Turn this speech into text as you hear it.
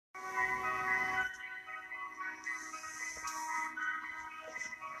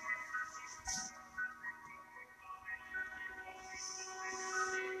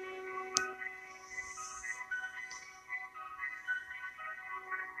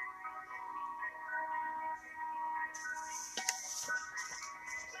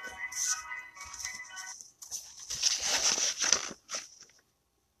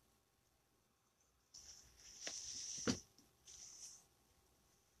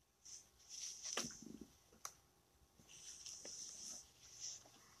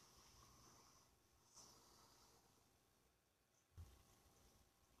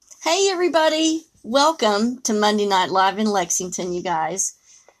Hey everybody, welcome to Monday Night Live in Lexington, you guys.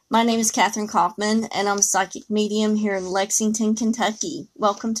 My name is Katherine Kaufman, and I'm a psychic medium here in Lexington, Kentucky.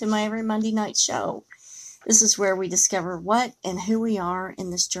 Welcome to my every Monday night show. This is where we discover what and who we are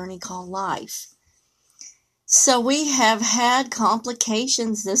in this journey called life. So we have had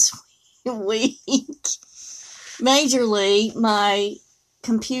complications this week. Majorly, my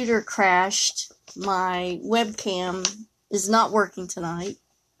computer crashed. My webcam is not working tonight.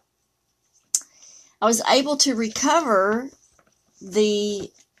 I was able to recover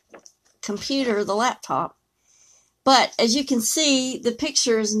the computer, the laptop, but as you can see, the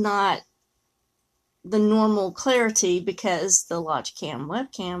picture is not the normal clarity because the Logicam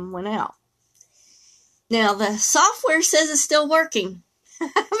webcam went out. Now, the software says it's still working, but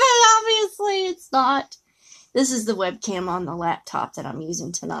obviously it's not. This is the webcam on the laptop that I'm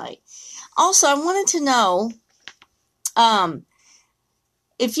using tonight. Also, I wanted to know,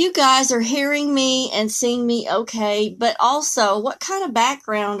 if you guys are hearing me and seeing me okay, but also what kind of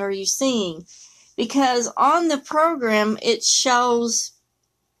background are you seeing? Because on the program, it shows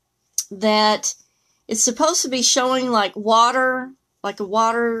that it's supposed to be showing like water, like a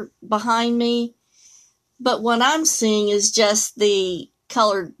water behind me. But what I'm seeing is just the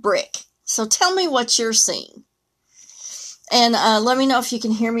colored brick. So tell me what you're seeing. And let me know if you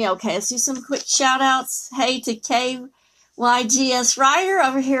can hear me okay. Let's do some quick shout outs. Hey to KYGS Ryder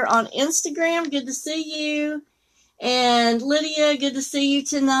over here on Instagram. Good to see you. And Lydia, good to see you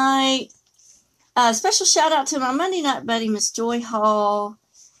tonight. Special shout out to my Monday night buddy, Miss Joy Hall.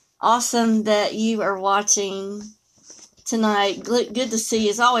 Awesome that you are watching tonight. Good to see you.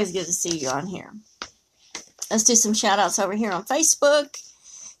 It's always good to see you on here. Let's do some shout outs over here on Facebook.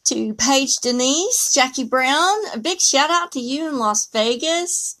 To Paige Denise, Jackie Brown, a big shout out to you in Las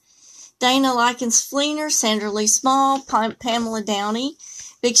Vegas. Dana Likens Fleener, Sandra Lee Small, Pamela Downey.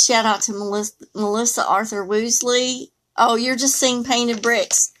 Big shout out to Melissa Arthur Woosley. Oh, you're just seeing painted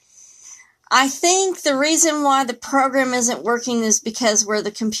bricks. I think the reason why the program isn't working is because where the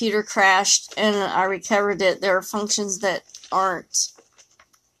computer crashed and I recovered it, there are functions that aren't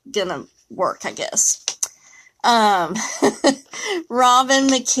gonna work, I guess. Robin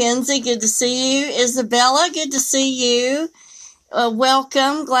McKenzie, good to see you. Isabella, good to see you.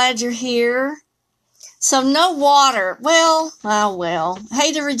 Welcome. Glad you're here. So no water. Well.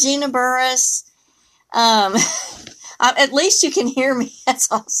 Hey to Regina Burris. At least you can hear me.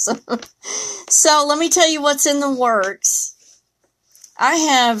 That's awesome. So let me tell you what's in the works. I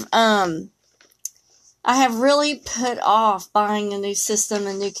have really put off buying a new system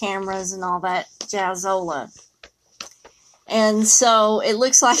and new cameras and all that jazzola. And so it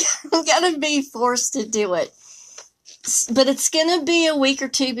looks like I'm going to be forced to do it. But it's going to be a week or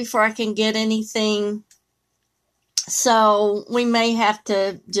two before I can get anything. So we may have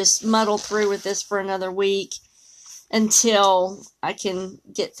to just muddle through with this for another week until I can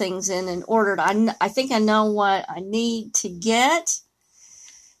get things in and ordered. I think I know what I need to get.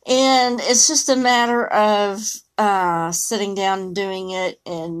 And it's just a matter of sitting down and doing it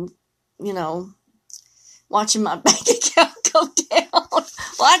and, watching my bank account go down.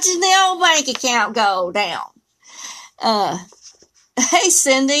 Watching the old bank account go down. Hey,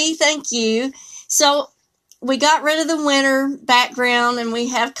 Cindy, thank you. So we got rid of the winter background and we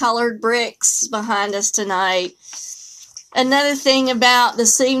have colored bricks behind us tonight. Another thing about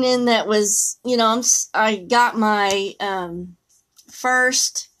this evening that was, I got my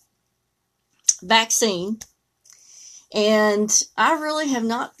first vaccine. And I really have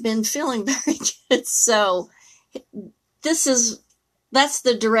not been feeling very good. So that's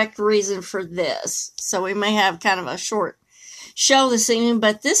the direct reason for this. So we may have kind of a short show this evening,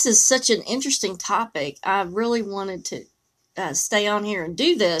 but this is such an interesting topic. I really wanted to stay on here and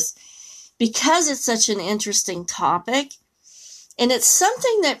do this because it's such an interesting topic. And it's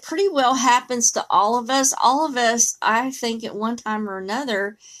something that pretty well happens to all of us. All of us, I think, at one time or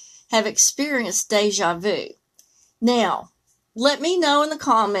another, have experienced deja vu. Now, let me know in the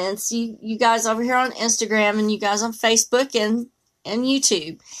comments, you guys over here on Instagram and you guys on Facebook and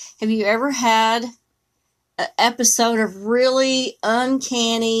YouTube, have you ever had an episode of really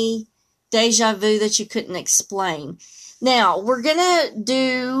uncanny deja vu that you couldn't explain? Now, we're going to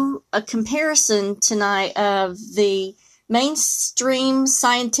do a comparison tonight of the mainstream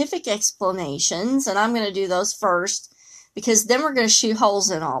scientific explanations, and I'm going to do those first because then we're going to shoot holes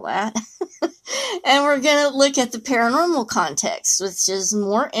in all that. And we're going to look at the paranormal context, which is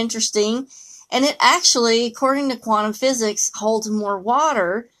more interesting. And it actually, according to quantum physics, holds more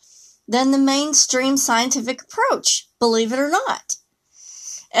water than the mainstream scientific approach, believe it or not.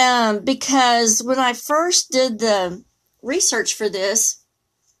 Because when I first did the research for this,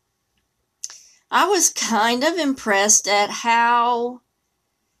 I was kind of impressed at how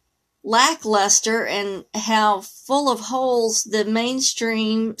lackluster and how full of holes the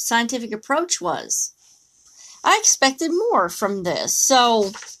mainstream scientific approach was. I expected more from this,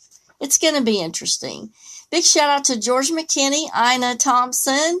 so it's going to be interesting. Big shout out to George McKinney, Ina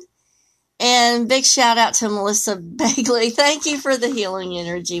Thompson, and big shout out to Melissa Bagley. Thank you for the healing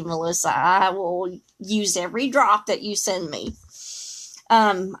energy, Melissa. I will use every drop that you send me.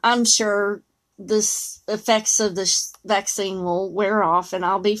 I'm sure the effects of the vaccine will wear off and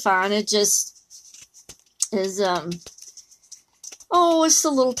I'll be fine. It just is, it's a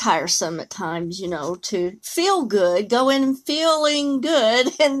little tiresome at times, to feel good, go in feeling good,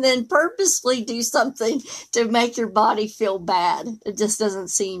 and then purposely do something to make your body feel bad. It just doesn't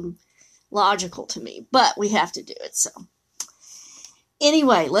seem logical to me, but we have to do it. So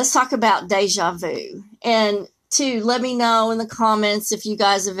anyway, let's talk about deja vu. And let me know in the comments if you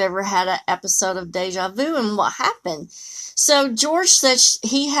guys have ever had an episode of deja vu and what happened. So George said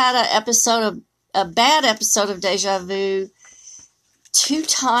he had a bad episode of deja vu 2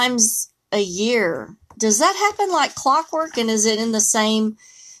 times a year. Does that happen like clockwork? And is it in the same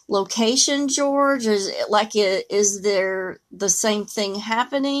location, George? Or is there the same thing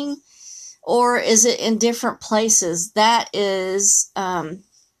happening? Or is it in different places? That is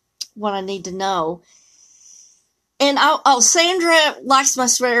what I need to know. And Sandra likes my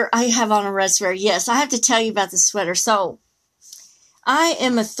sweater. I have on a red sweater. Yes, I have to tell you about the sweater. So I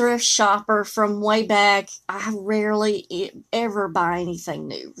am a thrift shopper from way back. I rarely ever buy anything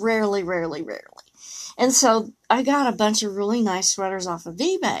new. Rarely. And so I got a bunch of really nice sweaters off of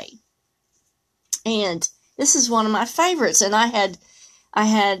eBay. And this is one of my favorites. And I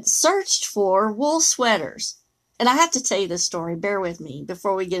had searched for wool sweaters. And I have to tell you this story. Bear with me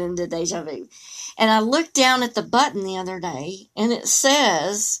before we get into deja vu. And I looked down at the button the other day, and it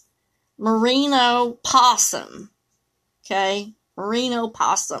says merino possum. Okay? Merino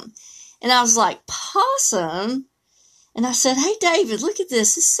possum. And I was like, possum? And I said, hey, David, look at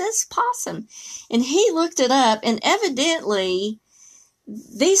this. It says possum. And he looked it up, and evidently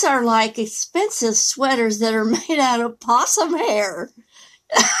these are like expensive sweaters that are made out of possum hair.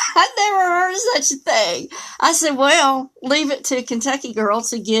 I'd never heard of such a thing. I said, well, leave it to a Kentucky girl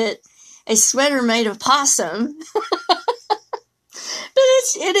to get a sweater made of possum. But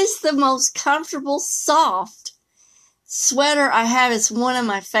it is the most comfortable, soft sweater I have. It's one of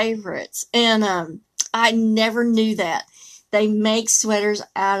my favorites. And I never knew that. They make sweaters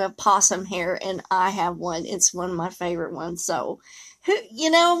out of possum hair, and I have one. It's one of my favorite ones. So,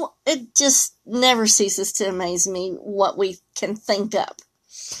 it just never ceases to amaze me what we can think up.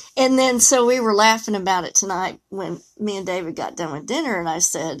 And then, so we were laughing about it tonight when me and David got done with dinner, and I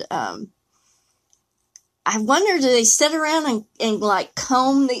said, I wonder, do they sit around and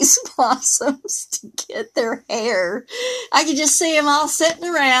comb these possums to get their hair? I could just see them all sitting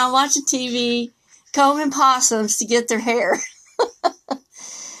around watching TV, combing possums to get their hair.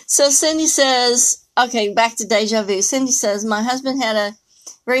 So Cindy says, okay, back to deja vu. Cindy says, my husband had a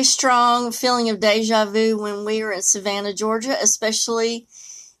very strong feeling of deja vu when we were in Savannah, Georgia, especially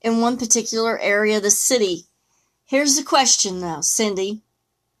in one particular area of the city. Here's the question now, Cindy.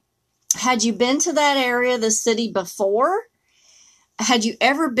 Had you been to that area of the city before? Had you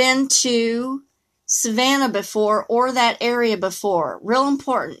ever been to Savannah before or that area before? Real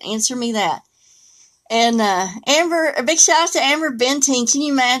important. Answer me that. And Amber, a big shout out to Amber Benting. Can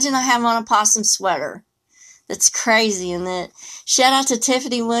you imagine I have on a possum sweater? That's crazy, isn't it? Shout out to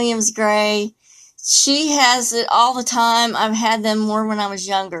Tiffany Williams Gray. She has it all the time. I've had them more when I was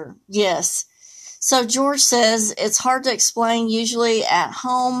younger. Yes. So George says, it's hard to explain usually at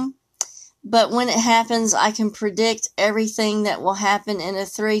home, but when it happens, I can predict everything that will happen in a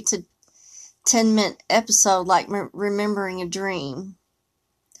 3 to 10 minute episode, like remembering a dream.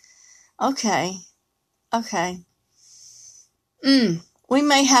 Okay. We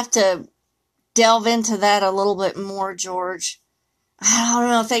may have to delve into that a little bit more, George. I don't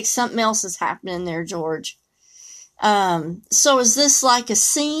know if something else is happening there, George. So is this like a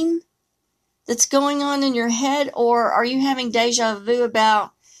scene that's going on in your head, or are you having deja vu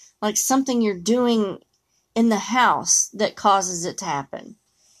about like something you're doing in the house that causes it to happen?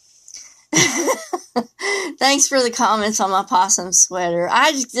 Thanks for the comments on my possum sweater.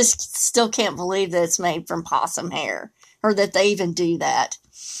 I just still can't believe that it's made from possum hair, or that they even do that.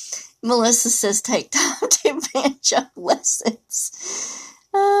 Melissa says, take time to banjo lessons.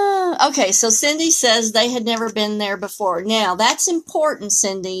 Okay, so Cindy says they had never been there before. Now, that's important,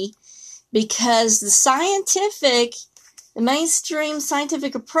 Cindy, because the mainstream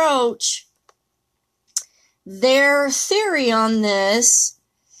scientific approach, their theory on this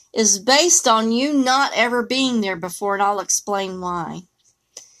is based on you not ever being there before, and I'll explain why.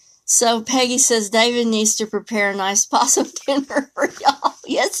 So Peggy says David needs to prepare a nice possum dinner for y'all.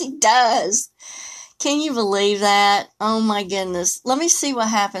 Yes, he does. Can you believe that? Oh my goodness. Let me see what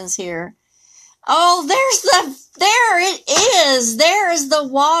happens here. Oh, there it is. There is the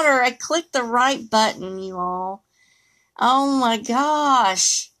water. I clicked the right button, you all. Oh my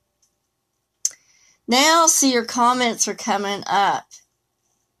gosh. Now see your comments are coming up.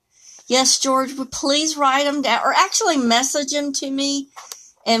 Yes, George, but please write them down, or actually message them to me,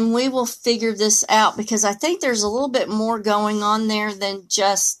 and we will figure this out, because I think there's a little bit more going on there than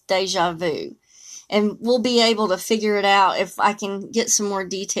just deja vu. And we'll be able to figure it out if I can get some more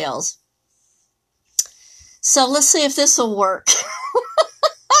details. So let's see if this will work. There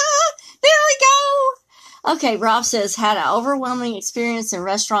we go. Okay, Rob says, had an overwhelming experience in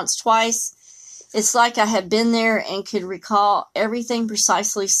restaurants twice. It's like I had been there and could recall everything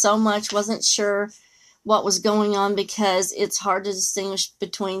precisely so much. Wasn't sure what was going on because it's hard to distinguish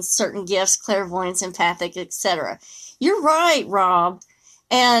between certain gifts, clairvoyance, empathic, etc. You're right, Rob.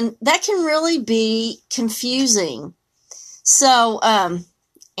 And that can really be confusing. So,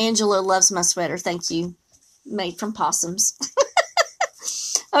 Angela loves my sweater. Thank you. Made from possums.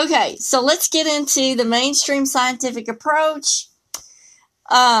 Okay, so let's get into the mainstream scientific approach.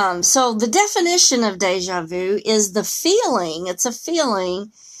 So the definition of deja vu is the feeling. It's a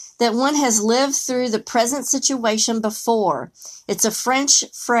feeling that one has lived through the present situation before. It's a French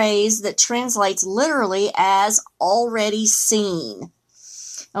phrase that translates literally as already seen.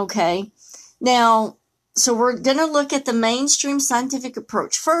 Okay, now, so we're going to look at the mainstream scientific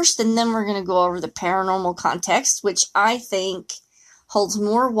approach first, and then we're going to go over the paranormal context, which I think holds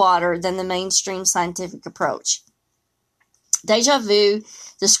more water than the mainstream scientific approach. Deja vu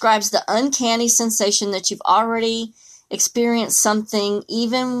describes the uncanny sensation that you've already experienced something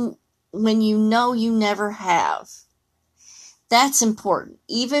even when you know you never have. That's important.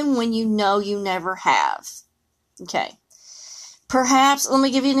 Even when you know you never have. Okay. Perhaps, let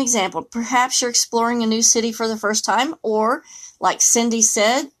me give you an example. Perhaps you're exploring a new city for the first time, or, like Cindy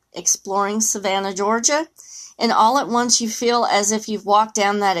said, exploring Savannah, Georgia, and all at once you feel as if you've walked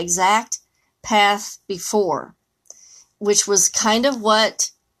down that exact path before, which was kind of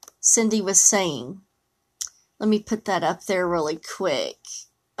what Cindy was saying. Let me put that up there really quick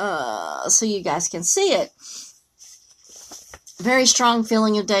so you guys can see it. Very strong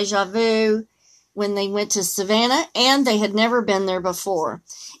feeling of deja vu when they went to Savannah, and they had never been there before.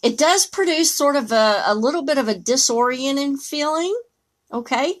 It does produce sort of a little bit of a disorienting feeling,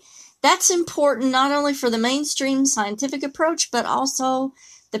 okay? That's important not only for the mainstream scientific approach, but also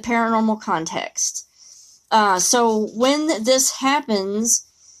the paranormal context. So when this happens,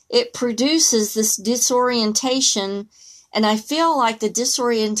 it produces this disorientation, and I feel like the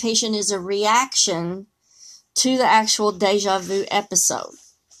disorientation is a reaction to the actual deja vu episode.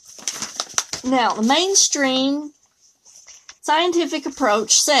 Now, the mainstream scientific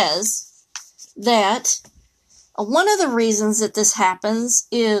approach says that one of the reasons that this happens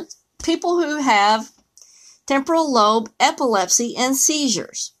is people who have temporal lobe epilepsy and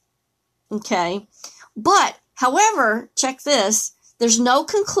seizures. Okay? But, however, check this, there's no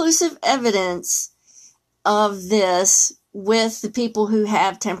conclusive evidence of this with the people who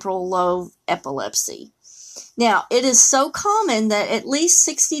have temporal lobe epilepsy. Now, it is so common that at least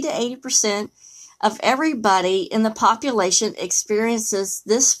 60 to 80% of everybody in the population experiences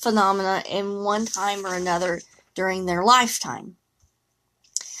this phenomena in one time or another during their lifetime.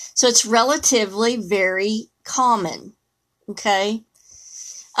 So it's relatively very common. Okay?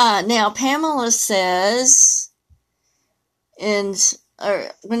 Now, Pamela says,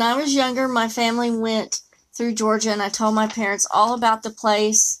 when I was younger, my family went through Georgia, and I told my parents all about the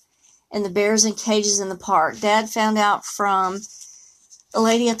place and the bears and cages in the park. Dad found out from a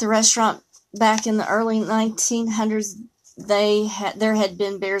lady at the restaurant back in the early 1900s there had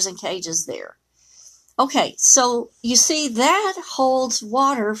been bears and cages there. Okay, so you see that holds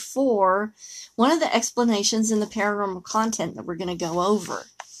water for one of the explanations in the paranormal content that we're going to go over.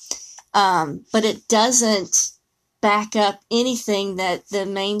 But it doesn't back up anything that the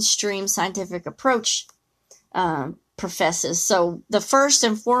mainstream scientific approach professes. So the first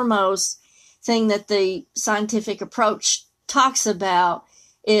and foremost thing that the scientific approach talks about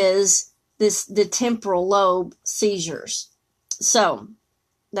is the temporal lobe seizures. So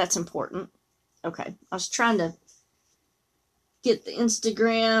that's important. Okay, I was trying to get the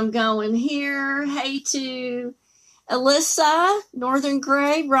Instagram going here. Hey to Alyssa, Northern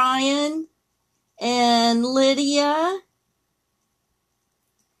Gray, Ryan, and Lydia.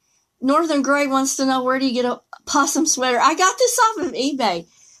 Northern Gray wants to know, where do you get a possum sweater? I got this off of eBay,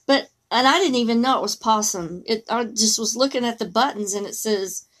 And I didn't even know it was possum. I just was looking at the buttons and it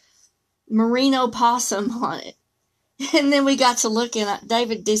says merino possum on it. And then we got to looking at,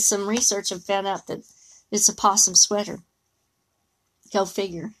 David did some research and found out that it's a possum sweater. Go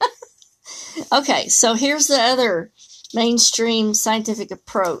figure. Okay, so here's the other mainstream scientific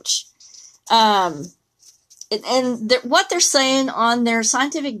approach. What they're saying on their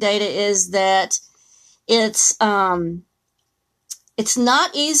scientific data is that it's not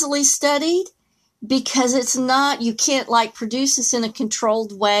easily studied because you can't like produce this in a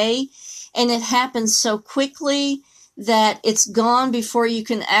controlled way, and it happens so quickly that it's gone before you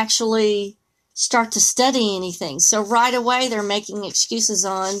can actually start to study anything. So right away they're making excuses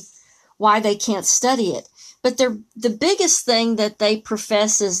on why they can't study it. But the biggest thing that they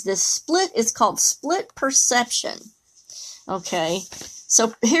profess is this split. It's called split perception. Okay,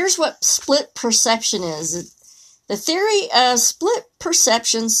 so here's what split perception is. The theory of split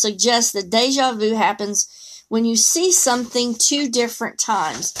perception suggests that deja vu happens when you see something two different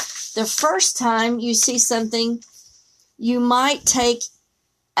times. The first time you see something, you might take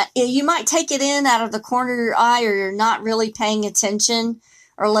it in out of the corner of your eye, or you're not really paying attention,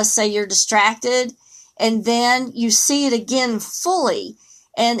 or let's say you're distracted, and then you see it again fully,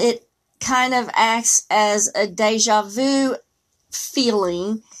 and it kind of acts as a deja vu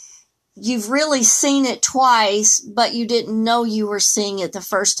feeling. You've really seen it twice, but you didn't know you were seeing it the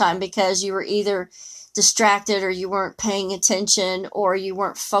first time because you were either distracted, or you weren't paying attention, or you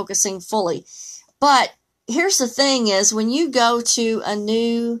weren't focusing fully. But here's the thing is, when you go to a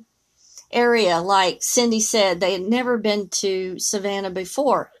new area, like Cindy said, they had never been to Savannah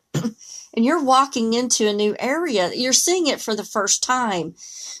before, and you're walking into a new area, you're seeing it for the first time.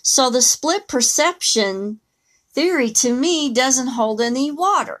 So the split perception theory, to me, doesn't hold any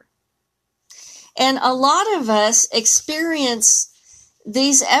water. And a lot of us experience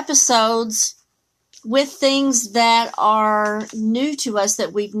these episodes with things that are new to us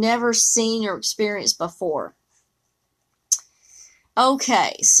that we've never seen or experienced before.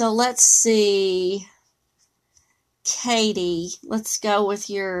 Okay, so let's see. Katie, let's go with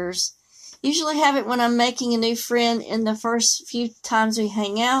yours. Usually have it when I'm making a new friend in the first few times we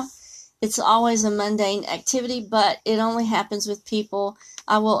hang out. It's always a mundane activity, but it only happens with people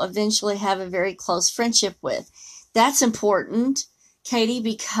I will eventually have a very close friendship with. That's important, Katie,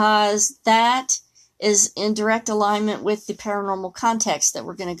 because that is in direct alignment with the paranormal context that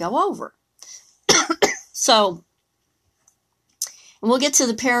we're going to go over. So, we'll get to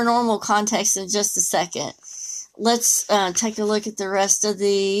the paranormal context in just a second. Let's take a look at the rest of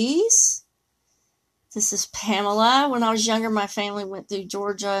these. This is Pamela. When I was younger, my family went through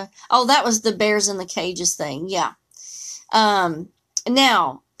Georgia. Oh, that was the bears in the cages thing. Yeah.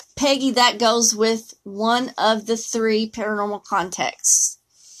 Now, Peggy, that goes with one of the three paranormal contexts.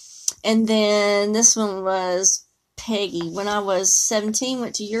 And then this one was Peggy. When I was 17,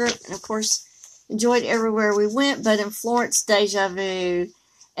 went to Europe, and of course, enjoyed everywhere we went, but in Florence, deja vu.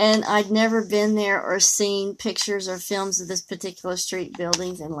 And I'd never been there or seen pictures or films of this particular street,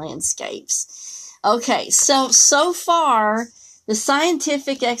 buildings, and landscapes. Okay, so far, the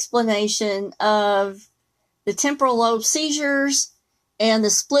scientific explanation of the temporal lobe seizures and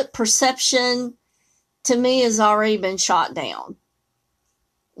the split perception, to me, has already been shot down.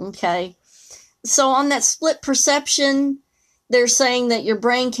 Okay, so on that split perception, they're saying that your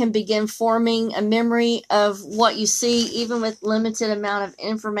brain can begin forming a memory of what you see, even with limited amount of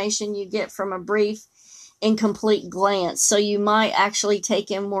information you get from a brief, incomplete glance. So you might actually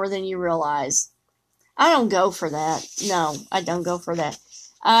take in more than you realize. I don't go for that. No, I don't go for that.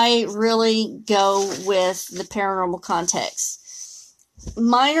 I really go with the paranormal context.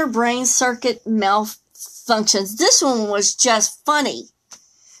 Minor brain circuit malfunctions. This one was just funny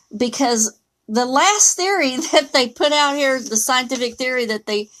because the last theory that they put out here, the scientific theory that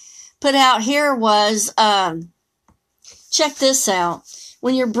they put out here was, check this out.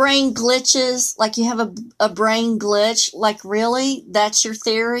 When your brain glitches, like you have a brain glitch, like really, that's your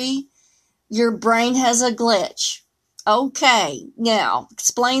theory? Your brain has a glitch. Okay, now,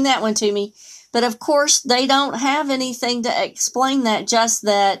 explain that one to me. But of course, they don't have anything to explain that, just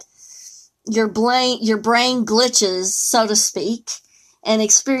that your brain glitches, so to speak, and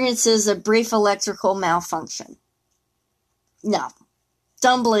experiences a brief electrical malfunction. No,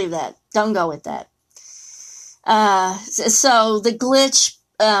 don't believe that. Don't go with that. So the glitch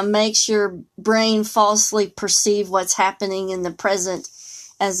makes your brain falsely perceive what's happening in the present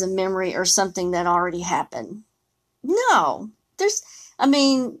as a memory or something that already happened. No,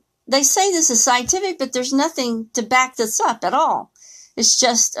 they say this is scientific, but there's nothing to back this up at all. It's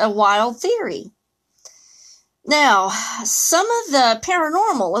just a wild theory. Now, some of the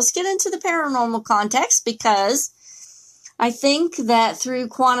paranormal, let's get into the paranormal context, because I think that through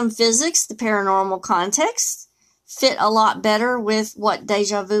quantum physics, the paranormal context fit a lot better with what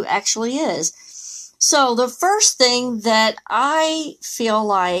deja vu actually is. So the first thing that I feel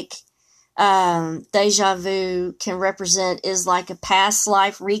like deja vu can represent is like a past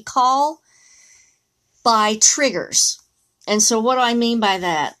life recall by triggers. And so what do I mean by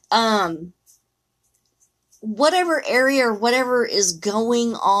that? Whatever area or whatever is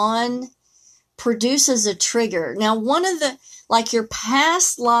going on produces a trigger. Now, one of the, like your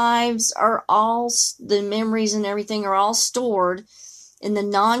past lives are all, the memories and everything are all stored in the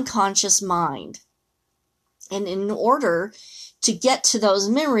non-conscious mind. And in order to get to those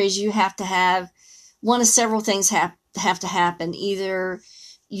memories, you have to have one of several things have to happen. Either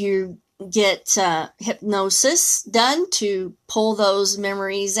you get hypnosis done to pull those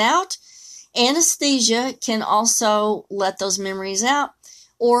memories out. Anesthesia can also let those memories out,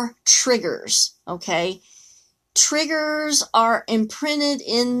 or triggers, okay? Triggers are imprinted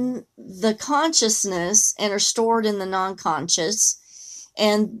in the consciousness and are stored in the non-conscious,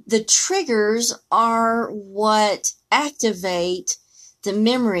 and the triggers are what activate the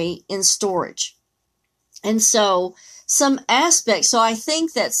memory in storage. And so I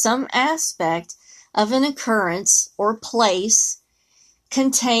think that some aspect of an occurrence or place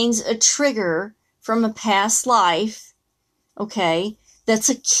contains a trigger from a past life, okay, that's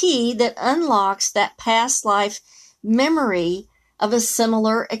a key that unlocks that past life memory of a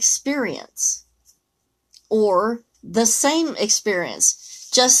similar experience or the same experience.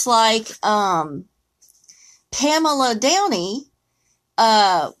 Just like Pamela Downey,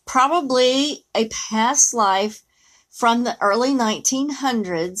 probably a past life from the early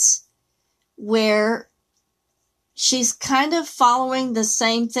 1900s where she's kind of following the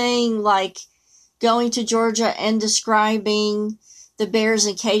same thing, like going to Georgia and describing the bears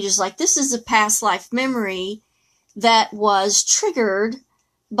in cages. Like, this is a past life memory that was triggered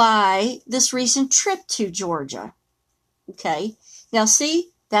by this recent trip to Georgia. Okay. Now, see,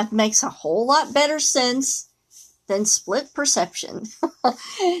 that makes a whole lot better sense than split perception.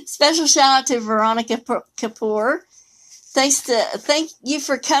 Special shout out to Veronica Kapoor. Thank you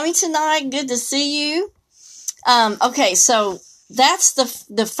for coming tonight. Good to see you. Okay, so that's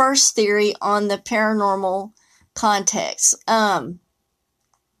the first theory on the paranormal context.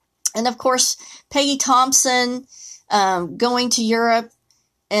 And of course, Peggy Thompson, going to Europe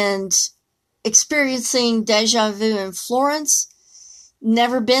and experiencing deja vu in Florence.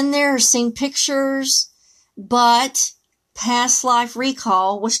 Never been there or seen pictures, but past life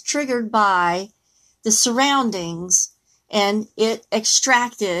recall was triggered by the surroundings, and it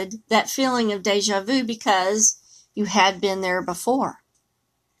extracted that feeling of deja vu because you had been there before.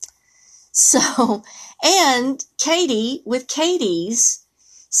 So, and Katie, with Katie's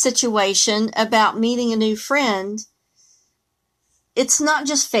situation about meeting a new friend, it's not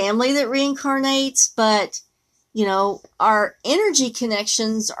just family that reincarnates, but, you know, our energy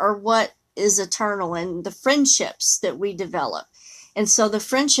connections are what is eternal, and the friendships that we develop. And so the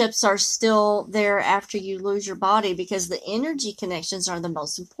friendships are still there after you lose your body because the energy connections are the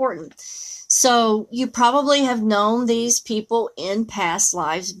most important. So you probably have known these people in past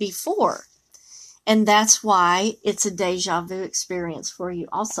lives before. And that's why it's a deja vu experience for you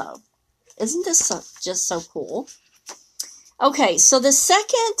also. Isn't this just so cool? Okay, so the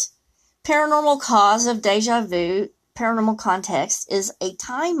second paranormal cause of deja vu, paranormal context, is a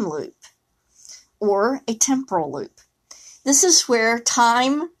time loop or a temporal loop. This is where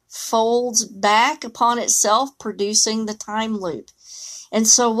time folds back upon itself, producing the time loop. And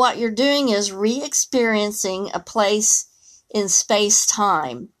so what you're doing is re-experiencing a place in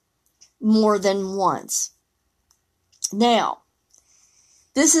space-time more than once. Now,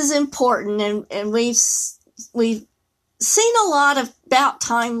 this is important, and we've seen a lot about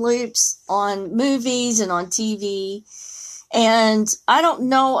time loops on movies and on TV, and I don't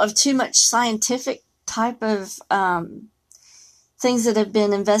know of too much scientific type of things that have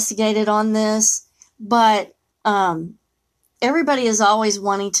been investigated on this, but everybody is always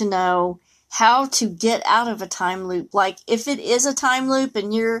wanting to know how to get out of a time loop. Like, if it is a time loop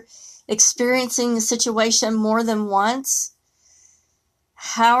and you're experiencing the situation more than once,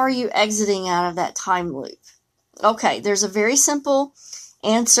 how are you exiting out of that time loop? Okay, there's a very simple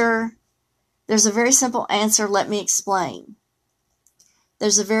answer. Let me explain.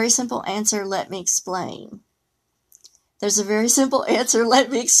 There's a very simple answer, let me explain.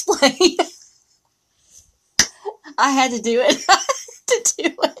 I had to do it.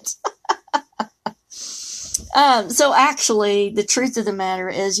 So actually, the truth of the matter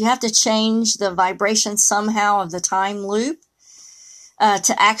is you have to change the vibration somehow of the time loop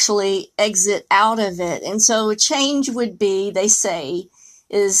to actually exit out of it. And so change would be, they say,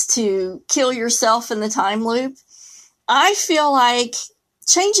 is to kill yourself in the time loop. I feel like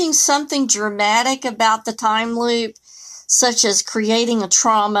changing something dramatic about the time loop, such as creating a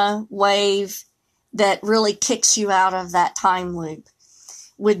trauma wave that really kicks you out of that time loop,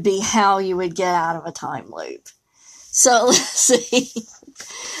 would be how you would get out of a time loop. So let's see.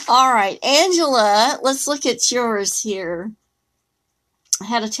 All right, Angela, let's look at yours here. I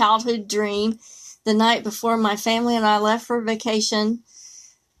had a childhood dream the night before my family and I left for vacation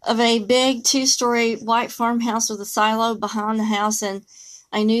of a big 2-story white farmhouse with a silo behind the house, and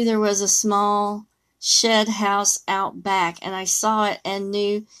I knew there was a small shed house out back, and I saw it and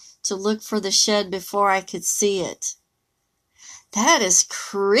knew to look for the shed before I could see it. That is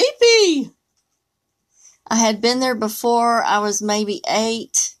creepy. I had been there before. I was maybe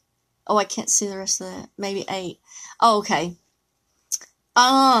 8. Oh, I can't see the rest of that. Maybe 8. Oh, okay.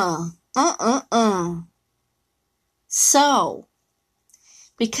 So,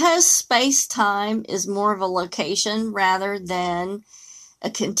 because space-time is more of a location rather than a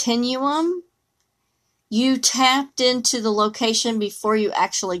continuum, you tapped into the location before you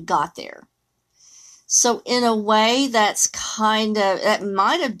actually got there. So in a way, that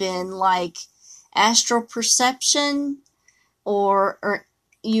might have been like astral perception, or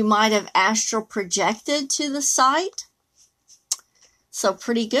you might have astral projected to the site. So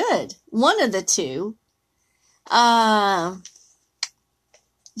pretty good. One of the two.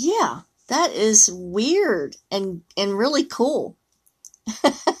 Yeah, that is weird and really cool.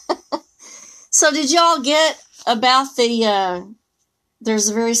 So did y'all get about there's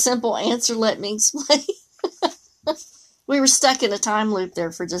a very simple answer, let me explain. We were stuck in a time loop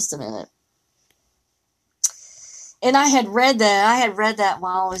there for just a minute. And I had read that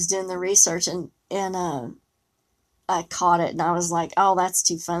while I was doing the research, and I caught it and I was like, oh, that's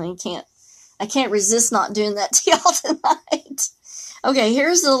too funny. I can't resist not doing that to y'all tonight. Okay,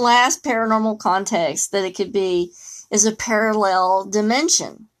 here's the last paranormal context that it could be, is a parallel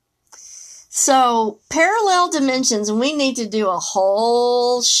dimension. So, parallel dimensions, and we need to do a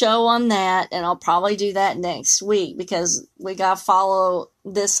whole show on that, and I'll probably do that next week because we got to follow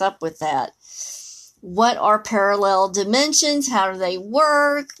this up with that. What are parallel dimensions? How do they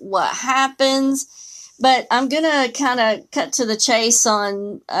work? What happens? But I'm going to kind of cut to the chase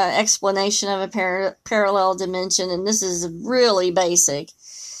on explanation of a parallel dimension, and this is really basic.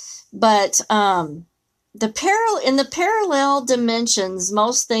 But in the parallel dimensions,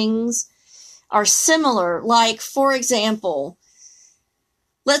 most things are similar. Like, for example,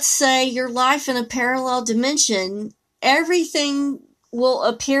 let's say your life in a parallel dimension, everything will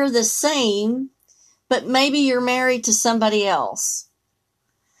appear the same, but maybe you're married to somebody else.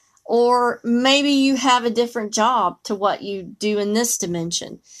 Or maybe you have a different job to what you do in this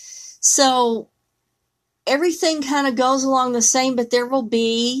dimension. So everything kind of goes along the same, but there will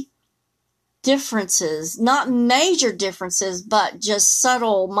be differences. Not major differences, but just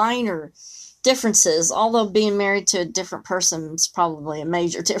subtle, minor differences. Although being married to a different person is probably a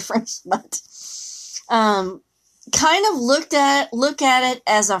major difference. But kind of look at it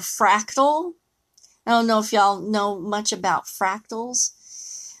as a fractal. I don't know if y'all know much about fractals.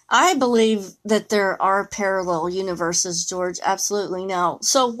 I believe that there are parallel universes, George. Absolutely no.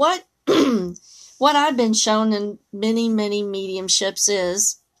 So what I've been shown in many, many mediumships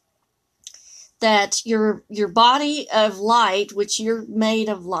is that your body of light, which you're made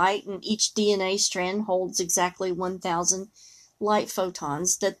of light, and each DNA strand holds exactly 1,000 light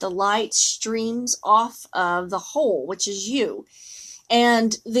photons, that the light streams off of the whole, which is you.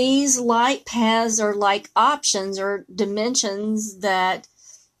 And these light paths are like options or dimensions that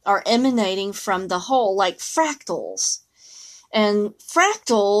are emanating from the whole, like fractals. And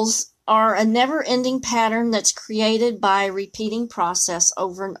fractals are a never-ending pattern that's created by a repeating process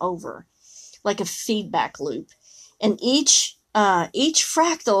over and over, like a feedback loop. And each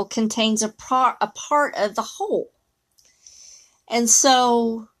fractal contains a part of the whole. And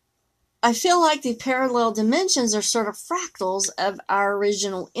so I feel like the parallel dimensions are sort of fractals of our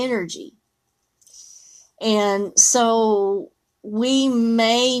original energy. And so we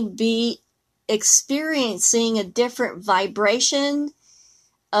may be experiencing a different vibration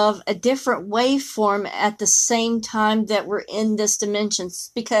of a different waveform at the same time that we're in this dimension,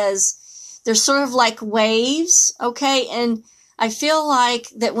 because they're sort of like waves, okay? And I feel like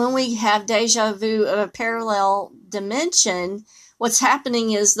that when we have deja vu of a parallel dimension, what's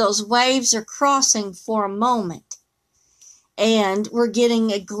happening is those waves are crossing for a moment, and we're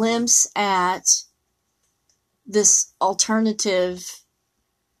getting a glimpse at this alternative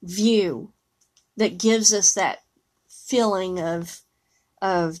view that gives us that feeling of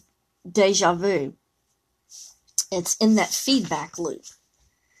deja vu. It's in that feedback loop.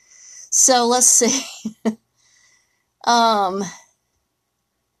 So let's see.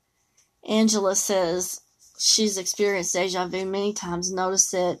 Angela says she's experienced deja vu many times,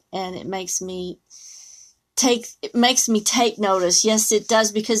 noticed it, and it makes me take notice. Yes, it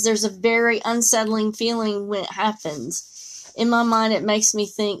does, because there's a very unsettling feeling when it happens. In my mind, it makes me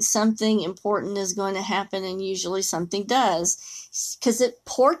think something important is going to happen, and usually something does, because it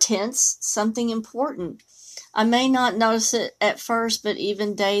portends something important. I may not notice it at first, but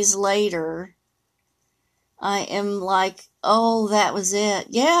even days later, I am like, oh, that was it.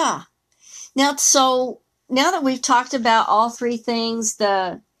 Yeah. Now that we've talked about all three things,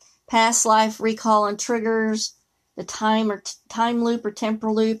 the past life recall and triggers, the time loop or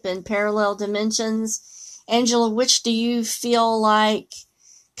temporal loop, and parallel dimensions, Angela, which do you feel like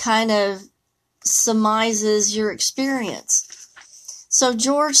kind of surmises your experience? So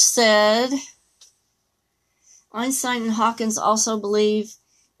George said, Einstein and Hawkins also believe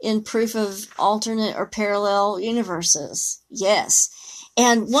in proof of alternate or parallel universes. Yes.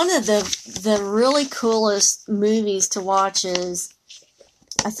 And one of the really coolest movies to watch is,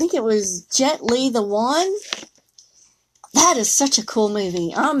 I think it was Jet Li the One. That is such a cool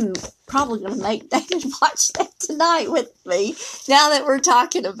movie. I'm probably going to make David watch that tonight with me now that we're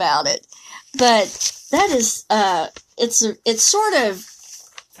talking about it. But that is, it's sort of,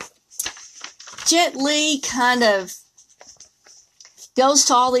 Jet Li kind of goes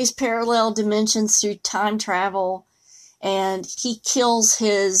to all these parallel dimensions through time travel, and he kills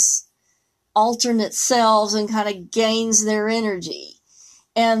his alternate selves and kind of gains their energy.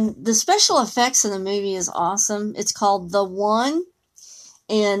 And the special effects in the movie is awesome. It's called The One,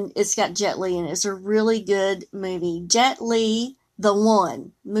 and it's got Jet Li in it. It's a really good movie. Jet Li, The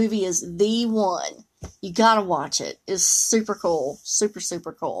One. Movie is The One. You gotta watch it. It's super cool. Super,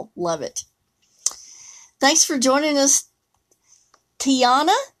 super cool. Love it. Thanks for joining us,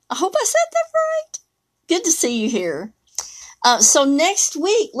 Tiana. I hope I said that right. Good to see you here. So next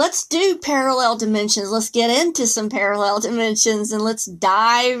week, let's do parallel dimensions. Let's get into some parallel dimensions, and let's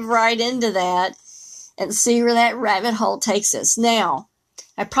dive right into that and see where that rabbit hole takes us. Now,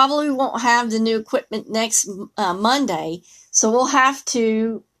 I probably won't have the new equipment next Monday, so we'll have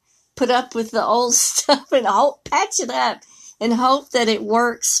to put up with the old stuff and patch it up and hope that it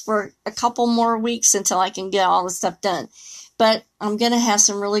works for a couple more weeks until I can get all the stuff done. But I'm going to have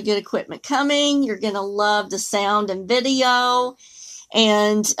some really good equipment coming. You're going to love the sound and video,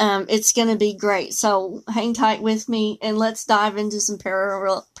 and it's going to be great. So hang tight with me, and let's dive into some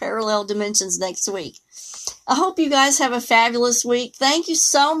parallel dimensions next week. I hope you guys have a fabulous week. Thank you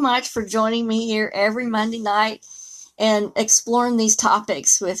so much for joining me here every Monday night and exploring these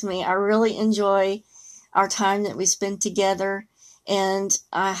topics with me. I really enjoy our time that we spend together. And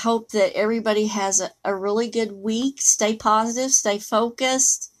I hope that everybody has a really good week. Stay positive, stay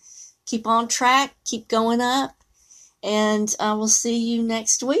focused, keep on track, keep going up, and I will see you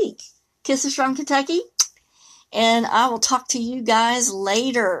next week. Kisses from Kentucky, and I will talk to you guys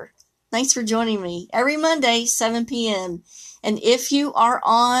later. Thanks for joining me every Monday, 7 p.m. And if you are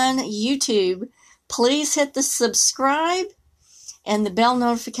on YouTube, please hit the subscribe and the bell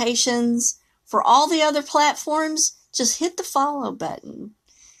notifications. For all the other platforms, just hit the follow button.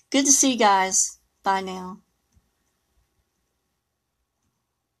 Good to see you guys. Bye now.